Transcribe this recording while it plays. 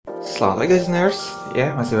Selamat pagi listeners,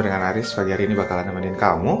 ya masih barengan Aris. Pagi hari ini bakalan nemenin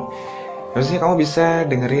kamu. Terusnya kamu bisa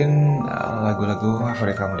dengerin lagu-lagu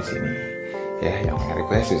favorit kamu di sini. Ya, yang pengen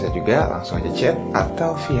request bisa juga langsung aja chat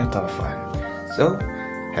atau via telepon. So,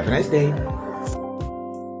 have a nice day.